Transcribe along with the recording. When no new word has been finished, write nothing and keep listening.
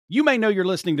You may know you're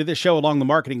listening to this show along the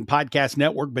Marketing Podcast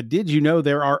Network, but did you know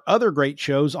there are other great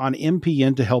shows on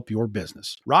MPN to help your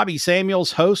business? Robbie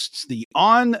Samuels hosts the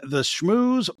On the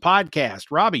Schmooze podcast.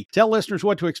 Robbie, tell listeners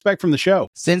what to expect from the show.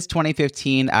 Since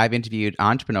 2015, I've interviewed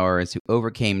entrepreneurs who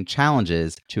overcame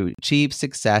challenges to achieve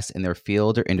success in their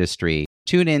field or industry.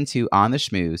 Tune in to On the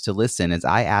Schmooze to listen as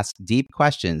I ask deep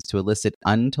questions to elicit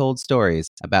untold stories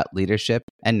about leadership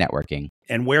and networking.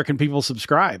 And where can people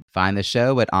subscribe? Find the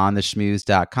show at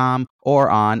ontheschmooze.com or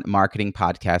on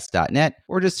marketingpodcast.net,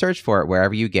 or just search for it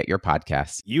wherever you get your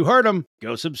podcasts. You heard them.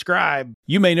 Go subscribe.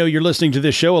 You may know you're listening to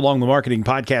this show along the Marketing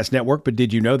Podcast Network, but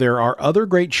did you know there are other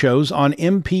great shows on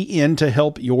MPN to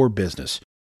help your business?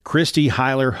 Christy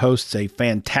Heiler hosts a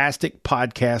fantastic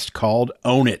podcast called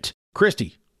Own It.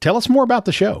 Christy, tell us more about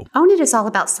the show. Own It is all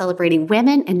about celebrating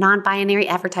women and non-binary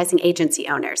advertising agency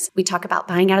owners. We talk about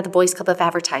buying out of the Boys Club of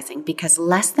Advertising because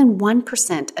less than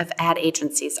 1% of ad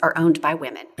agencies are owned by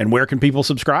women. And where can people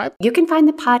subscribe? You can find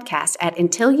the podcast at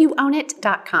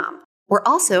untilyouownit.com. We're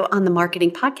also on the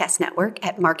Marketing Podcast Network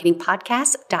at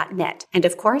marketingpodcast.net. And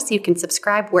of course, you can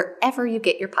subscribe wherever you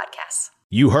get your podcasts.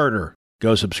 You heard her.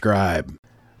 Go subscribe.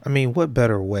 I mean, what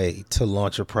better way to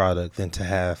launch a product than to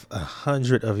have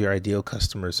 100 of your ideal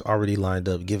customers already lined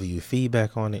up, giving you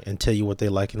feedback on it and tell you what they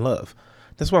like and love?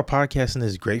 That's why podcasting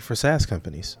is great for SaaS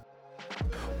companies.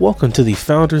 Welcome to the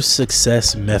Founders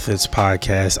Success Methods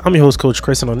podcast. I'm your host, Coach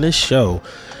Chris, and on this show,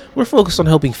 we're focused on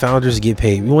helping founders get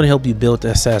paid. We want to help you build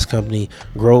that SaaS company,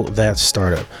 grow that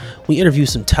startup. We interview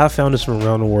some top founders from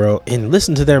around the world and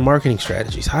listen to their marketing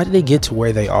strategies. How did they get to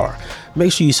where they are?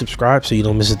 Make sure you subscribe so you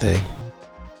don't miss a thing.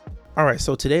 All right,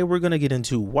 so today we're going to get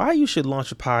into why you should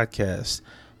launch a podcast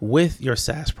with your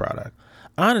SaaS product.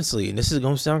 Honestly, and this is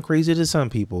going to sound crazy to some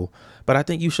people, but I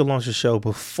think you should launch a show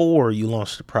before you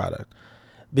launch the product.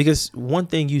 Because one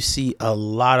thing you see a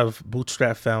lot of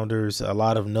bootstrap founders, a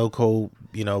lot of no-code,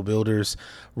 builders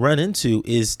run into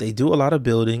is they do a lot of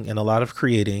building and a lot of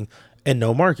creating and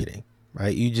no marketing,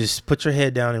 right? You just put your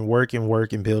head down and work and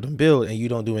build, and you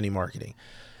don't do any marketing.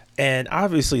 And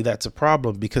obviously that's a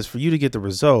problem because for you to get the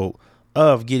result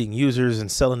of getting users and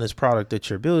selling this product that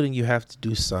you're building, you have to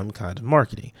do some kind of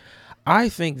marketing. I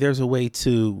think there's a way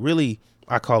to really,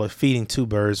 I call it feeding two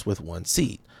birds with one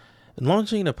seed. And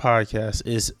launching a podcast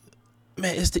is,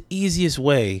 it's the easiest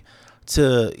way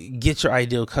to get your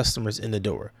ideal customers in the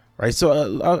door, right?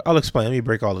 So I'll explain. Let me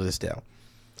break all of this down.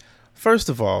 First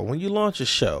of all, when you launch a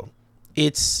show,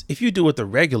 if you do it the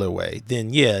regular way,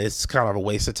 then yeah, it's kind of a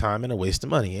waste of time and a waste of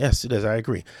money. Yes, it is. I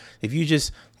agree. If you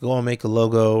just go and make a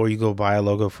logo, or you go buy a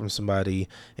logo from somebody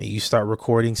and you start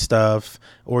recording stuff,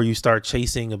 or you start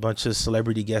chasing a bunch of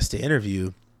celebrity guests to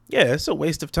interview, yeah, it's a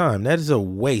waste of time. That is a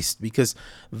waste because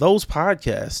those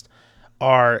podcasts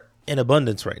are in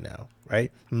abundance right now,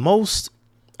 right? Most,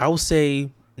 I would say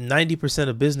 90%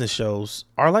 of business shows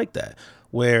are like that,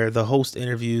 where the host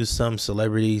interviews some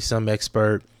celebrity, some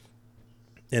expert,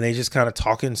 and they just kind of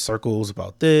talk in circles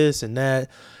about this and that,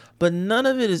 but none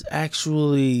of it is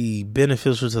actually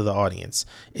beneficial to the audience.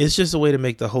 It's just a way to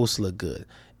make the host look good.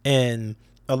 And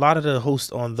a lot of the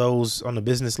hosts on the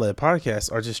business-led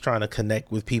podcasts are just trying to connect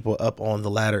with people up on the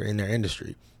ladder in their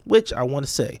industry, which I want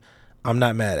to say I'm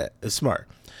not mad at. It's smart.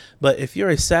 But if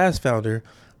you're a SaaS founder,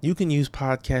 you can use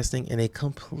podcasting in a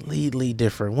completely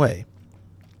different way.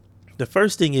 The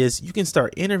first thing is you can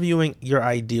start interviewing your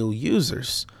ideal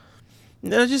users.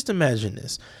 Now, just imagine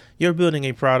this. You're building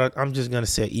a product. I'm just going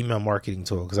to say email marketing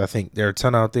tool because I think there are a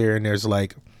ton out there and there's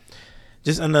like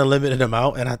just an unlimited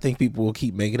amount. And I think people will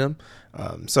keep making them.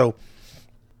 So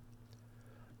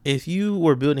if you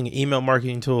were building an email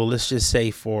marketing tool, let's just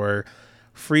say for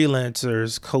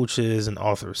freelancers, coaches, and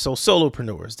authors. So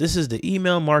solopreneurs. This is the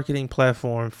email marketing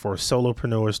platform for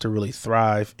solopreneurs to really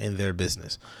thrive in their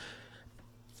business.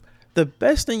 The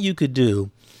best thing you could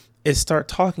do is start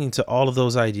talking to all of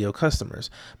those ideal customers.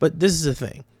 But this is the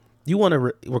thing. You want to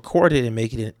record it and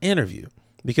make it an interview,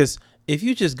 because if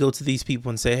you just go to these people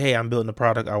and say, hey, I'm building a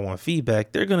product, I want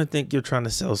feedback, they're going to think you're trying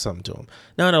to sell something to them.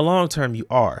 Now, in the long term, you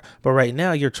are. But right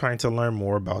now, you're trying to learn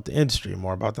more about the industry,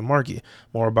 more about the market,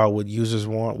 more about what users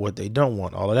want, what they don't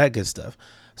want, all of that good stuff.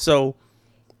 So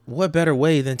what better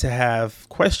way than to have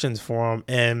questions for them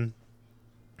and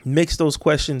mix those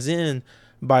questions in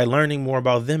by learning more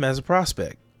about them as a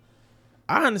prospect?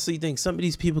 I honestly think some of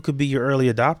these people could be your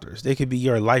early adopters. They could be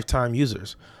your lifetime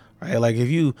users, right? Like if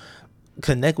you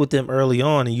connect with them early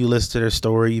on and you listen to their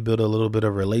story, you build a little bit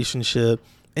of relationship,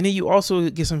 and then you also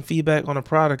get some feedback on the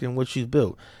product and what you've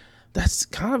built. That's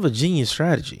kind of a genius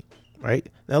strategy, right?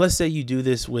 Now, let's say you do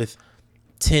this with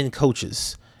 10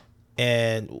 coaches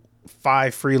and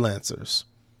 5 freelancers.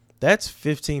 That's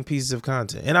 15 pieces of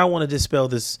content. And I want to dispel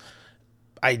this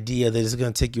idea that it's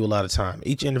going to take you a lot of time.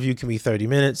 Each interview can be 30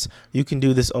 minutes. You can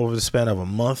do this over the span of a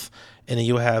month, and then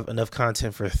you'll have enough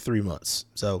content for 3 months.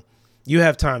 So you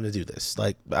have time to do this.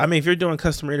 Like, I mean, if you're doing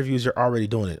customer interviews, you're already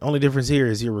doing it. Only difference here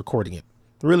is you're recording it.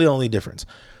 Really only difference.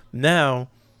 Now,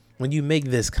 when you make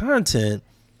this content,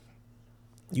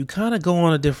 you kind of go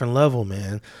on a different level,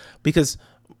 man, because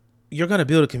you're going to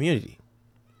build a community.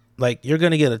 Like, you're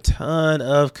going to get a ton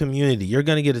of community. You're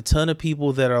going to get a ton of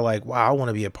people that are like, wow, I want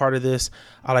to be a part of this.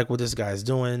 I like what this guy's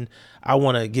doing. I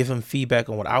want to give him feedback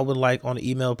on what I would like on the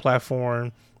email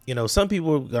platform. You know, some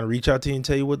people are going to reach out to you and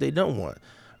tell you what they don't want.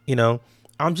 You know,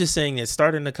 I'm just saying that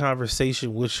starting a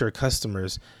conversation with your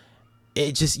customers,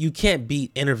 you can't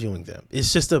beat interviewing them.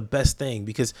 It's just the best thing,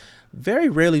 because very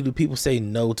rarely do people say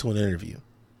no to an interview.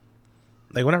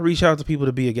 Like, when I reach out to people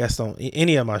to be a guest on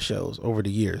any of my shows over the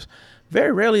years,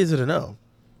 very rarely is it a no.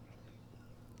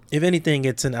 If anything,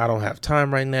 it's an I don't have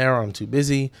time right now, or I'm too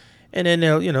busy. And then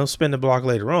they'll, you know, spin the block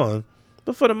later on.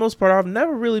 But for the most part, I've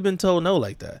never really been told no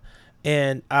like that.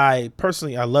 And I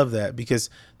love that, because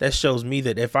that shows me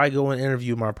that if I go and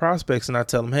interview my prospects and I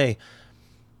tell them, hey,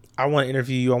 I want to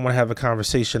interview you, I want to have a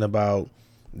conversation about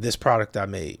this product I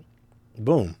made.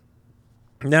 Boom.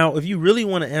 Now, if you really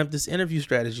want to amp this interview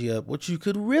strategy up, what you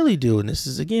could really do, and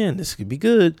this could be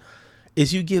good,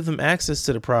 is you give them access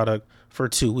to the product for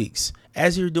 2 weeks.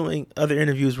 As you're doing other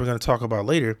interviews we're going to talk about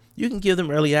later, you can give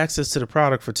them early access to the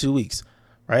product for 2 weeks,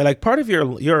 right? Like, part of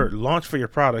your launch for your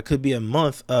product could be a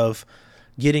month of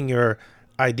getting your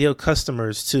ideal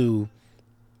customers to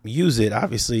use it,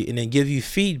 obviously, and then give you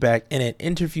feedback in an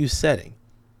interview setting,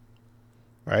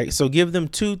 right? So give them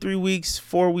 2-3 weeks,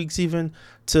 4 weeks even,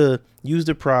 to use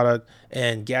the product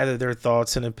and gather their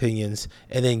thoughts and opinions,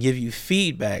 and then give you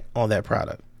feedback on that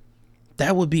product.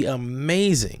 That would be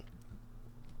amazing,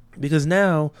 because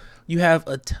now you have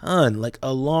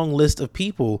a long list of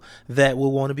people that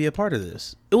will want to be a part of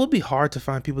this. It would be hard to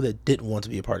find people that didn't want to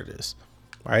be a part of this,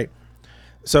 right?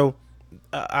 So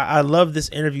I love this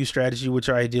interview strategy with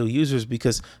your ideal users,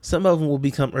 because some of them will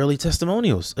become early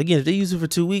testimonials. Again, if they use it for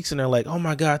 2 weeks and they're like, oh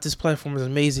my God, this platform is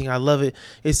amazing. I love it.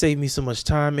 It saved me so much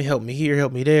time. It helped me here,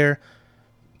 helped me there.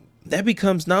 That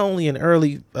becomes not only an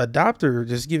early adopter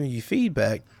just giving you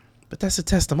feedback, but that's a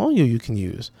testimonial you can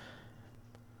use.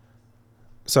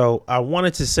 So I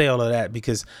wanted to say all of that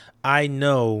because I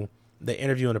know the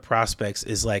interviewing the prospects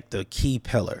is like the key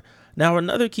pillar. Now,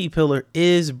 another key pillar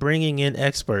is bringing in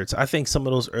experts. I think some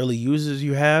of those early users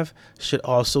you have should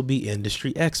also be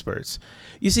industry experts.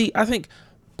 You see, I think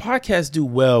podcasts do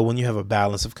well when you have a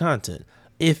balance of content.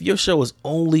 If your show is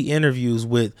only interviews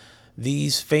with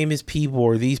these famous people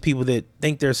or these people that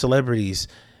think they're celebrities,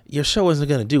 your show isn't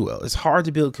going to do well. It's hard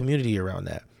to build community around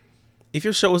that. If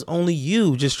your show is only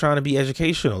you just trying to be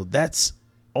educational, that's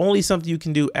only something you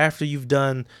can do after you've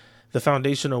done the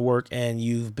foundational work and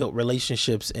you've built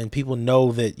relationships and people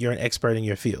know that you're an expert in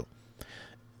your field.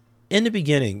 In the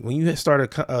beginning, when you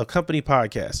start a company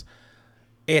podcast,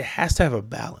 it has to have a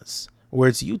balance where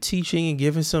it's you teaching and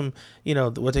giving some,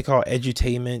 what they call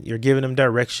edutainment. You're giving them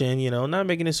direction, not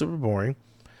making it super boring.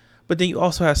 But then you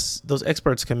also have those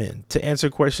experts come in to answer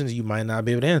questions you might not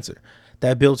be able to answer.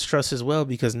 That builds trust as well,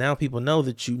 because now people know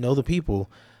that you know the people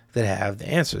that have the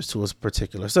answers to a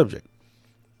particular subject.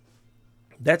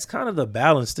 That's kind of the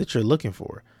balance that you're looking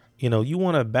for. You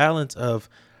want a balance of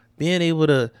being able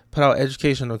to put out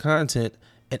educational content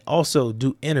and also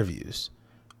do interviews.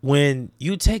 When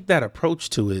you take that approach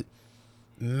to it,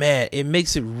 man, it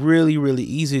makes it really, really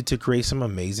easy to create some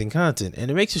amazing content,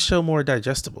 and it makes the show more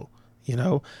digestible.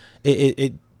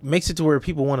 It makes it to where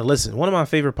people want to listen. One of my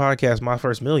favorite podcasts, My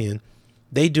First Million,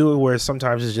 they do it where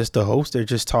sometimes it's just the host. They're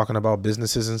just talking about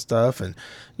businesses and stuff and,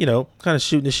 kind of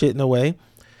shooting the shit in a way.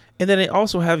 And then they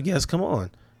also have guests come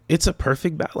on. It's a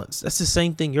perfect balance. That's the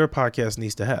same thing your podcast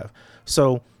needs to have.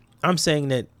 So I'm saying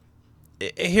that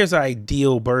here's an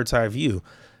ideal bird's eye view.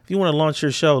 If you want to launch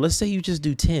your show, let's say you just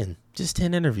do 10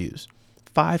 interviews.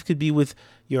 5 could be with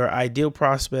your ideal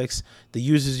prospects, the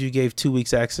users you gave 2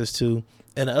 weeks access to,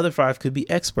 and the other 5 could be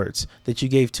experts that you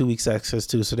gave 2 weeks access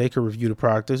to so they could review the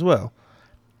product as well.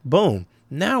 Boom.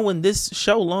 Now, when this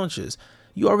show launches,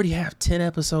 you already have 10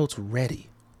 episodes ready.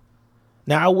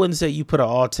 Now, I wouldn't say you put out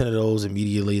all 10 of those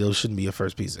immediately. Those shouldn't be your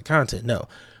first piece of content. No,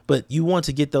 but you want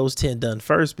to get those 10 done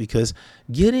first, because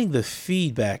getting the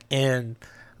feedback and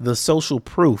the social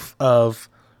proof of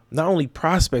not only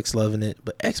prospects loving it,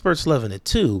 but experts loving it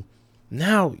too.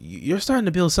 Now you're starting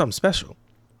to build something special.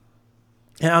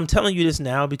 And I'm telling you this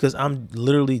now because I'm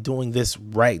literally doing this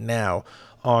right now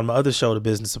on my other show, The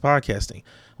Business of Podcasting,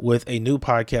 with a new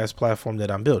podcast platform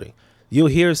that I'm building. You'll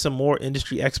hear some more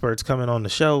industry experts coming on the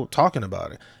show talking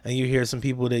about it. And you hear some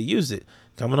people that use it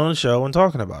coming on the show and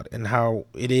talking about it and how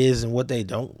it is and what they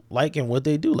don't like and what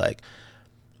they do like.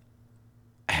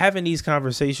 Having these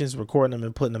conversations, recording them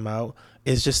and putting them out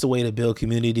is just a way to build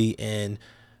community and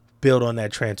build on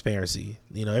that transparency.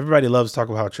 You know, everybody loves to talk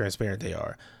about how transparent they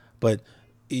are, but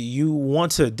you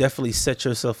want to definitely set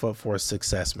yourself up for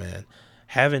success, man.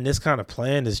 Having this kind of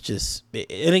plan is just,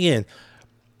 and again,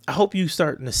 I hope you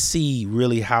starting to see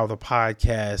really how the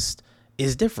podcast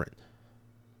is different.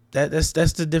 That's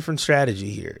the different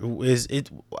strategy here.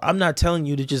 I'm not telling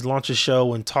you to just launch a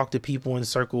show and talk to people in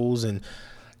circles and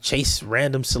chase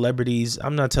random celebrities.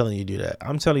 I'm not telling you to do that.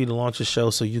 I'm telling you to launch a show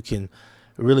so you can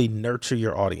really nurture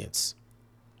your audience.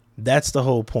 That's the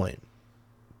whole point.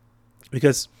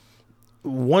 Because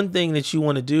one thing that you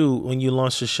want to do when you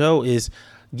launch a show is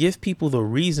give people the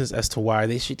reasons as to why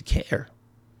they should care.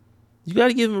 You got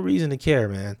to give them a reason to care,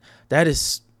 man. That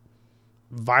is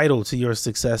vital to your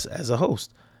success as a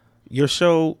host. Your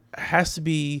show has to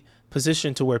be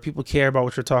positioned to where people care about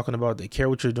what you're talking about. They care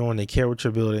what you're doing. They care what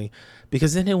you're building,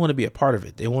 because then they want to be a part of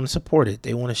it. They want to support it.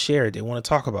 They want to share it. They want to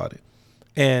talk about it.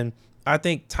 And I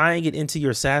think tying it into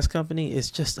your SaaS company is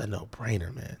just a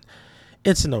no-brainer, man.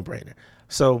 It's a no-brainer.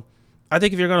 So I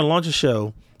think if you're going to launch a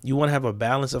show, you want to have a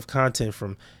balance of content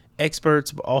from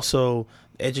experts, but also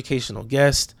educational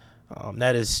guests.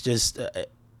 That is just,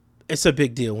 it's a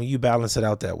big deal when you balance it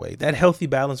out that way. That healthy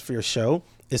balance for your show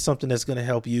is something that's going to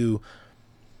help you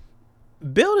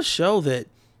build a show that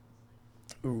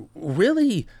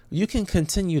really you can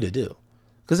continue to do.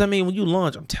 Because, I mean, when you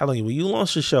launch, I'm telling you, when you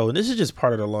launch a show, and this is just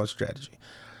part of the launch strategy,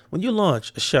 when you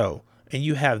launch a show and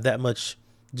you have that much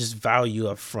just value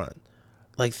up front,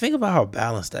 like, think about how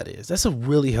balanced that is. That's a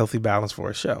really healthy balance for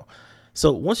a show.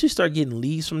 So once you start getting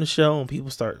leads from the show and people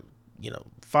start,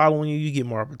 following you, you get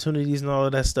more opportunities and all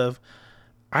of that stuff,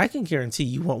 I can guarantee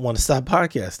you won't want to stop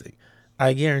podcasting.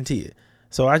 I guarantee it.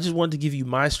 So I just wanted to give you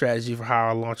my strategy for how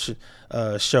I launch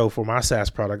a show for my SaaS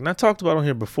product. And I talked about it on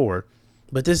here before,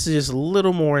 but this is just a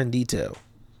little more in detail.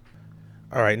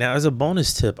 All right. Now, as a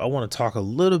bonus tip, I want to talk a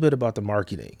little bit about the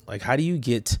marketing. Like, how do you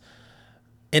get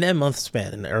in that month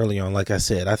span? And early on, like I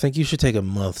said, I think you should take a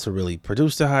month to really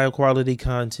produce the higher quality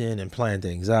content and plan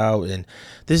things out. And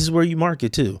this is where you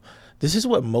market too. This is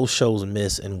what most shows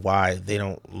miss and why they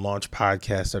don't launch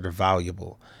podcasts that are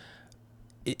valuable.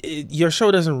 Your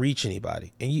show doesn't reach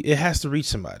anybody, and it has to reach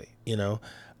somebody,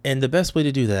 and the best way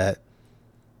to do that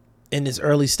in this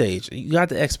early stage, you got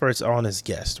the experts on as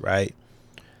guests, right?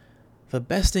 The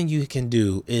best thing you can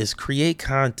do is create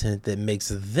content that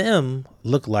makes them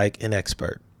look like an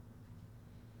expert.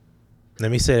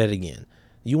 Let me say that again.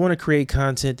 You want to create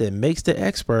content that makes the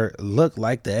expert look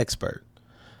like the expert.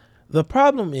 The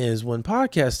problem is when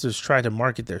podcasters try to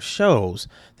market their shows,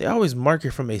 they always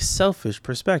market from a selfish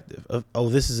perspective of, oh,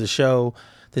 this is a show,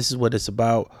 this is what it's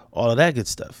about, all of that good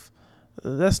stuff.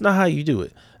 That's not how you do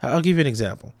it. I'll give you an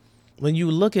example. When you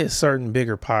look at certain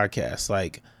bigger podcasts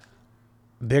like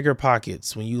Bigger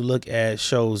Pockets, when you look at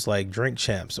shows like Drink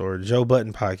Champs or Joe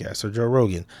Budden podcast or Joe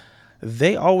Rogan,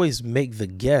 they always make the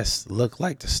guest look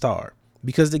like the star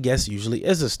because the guest usually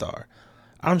is a star.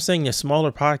 I'm saying that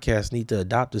smaller podcasts need to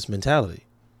adopt this mentality.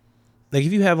 Like,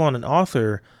 if you have on an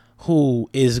author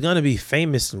who is going to be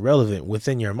famous and relevant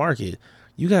within your market,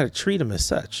 you got to treat them as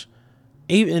such.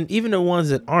 Even the ones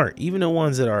that aren't, even the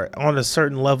ones that are on a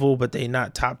certain level, but they're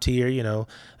not top tier,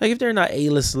 like if they're not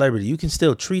A-list celebrity, you can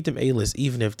still treat them A-list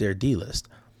even if they're D-list,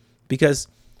 because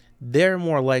they're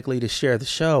more likely to share the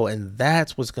show, and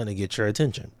that's what's going to get your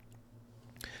attention.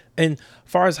 And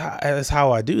far as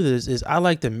how I do this is I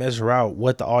like to measure out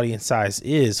what the audience size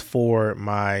is for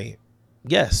my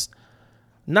guests.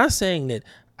 Not saying that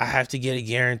I have to get a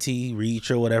guarantee reach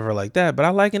or whatever like that, but I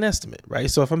like an estimate, right?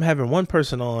 So if I'm having one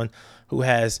person on who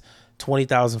has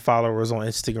 20,000 followers on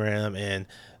Instagram and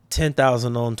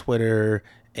 10,000 on Twitter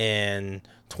and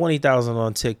 20,000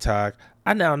 on TikTok,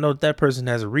 I now know that person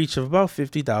has a reach of about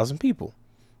 50,000 people.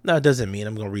 Now, it doesn't mean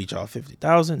I'm going to reach all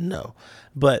 50,000. No,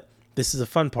 but this is the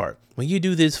fun part. When you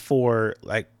do this for,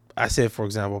 like I said, for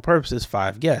example purposes,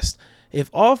 5 guests, if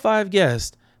all 5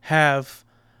 guests have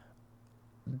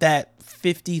that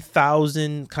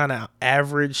 50,000 kind of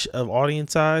average of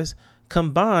audience size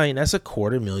combined, that's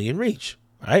 250,000 reach,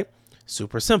 right?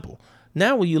 Super simple.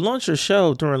 Now, when you launch your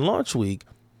show during launch week,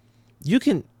 you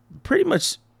can pretty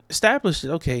much establish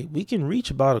that, okay, we can reach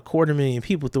about 250,000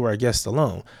 people through our guests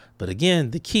alone. But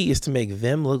again, the key is to make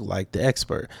them look like the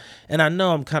expert. And I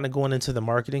know I'm kind of going into the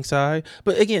marketing side,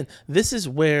 but again, this is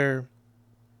where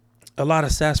a lot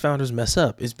of SaaS founders mess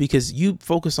up, is because you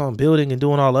focus on building and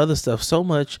doing all other stuff so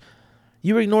much,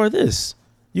 you ignore this.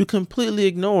 You completely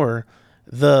ignore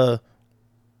the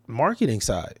marketing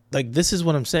side. Like, this is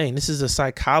what I'm saying. This is the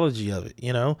psychology of it.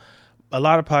 You know, a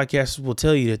lot of podcasters will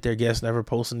tell you that their guests never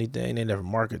post anything. They never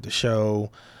market the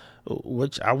show,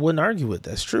 which I wouldn't argue with.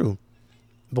 That's true.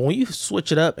 But when you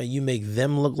switch it up and you make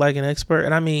them look like an expert,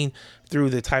 and I mean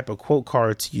through the type of quote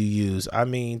cards you use, I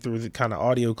mean through the kind of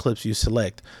audio clips you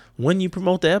select when you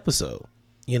promote the episode,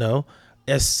 you know,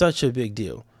 it's such a big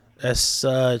deal. It's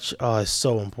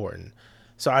so important.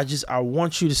 So I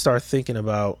want you to start thinking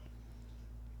about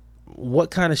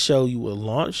what kind of show you will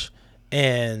launch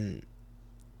and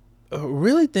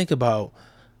really think about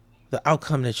the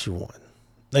outcome that you want.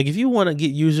 Like, if you want to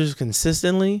get users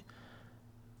consistently,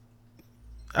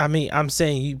 I mean, I'm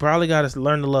saying you probably got to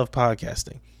learn to love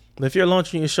podcasting. But if you're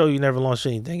launching your show, you never launched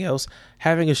anything else,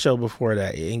 having a show before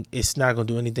that, it's not going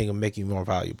to do anything to make you more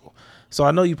valuable. So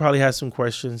I know you probably have some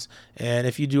questions. And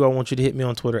if you do, I want you to hit me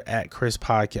on Twitter at Chris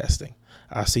Podcasting.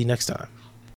 I'll see you next time.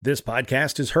 This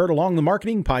podcast is heard along the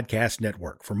Marketing Podcast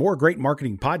Network. For more great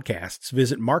marketing podcasts,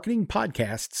 visit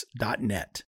marketingpodcasts.net.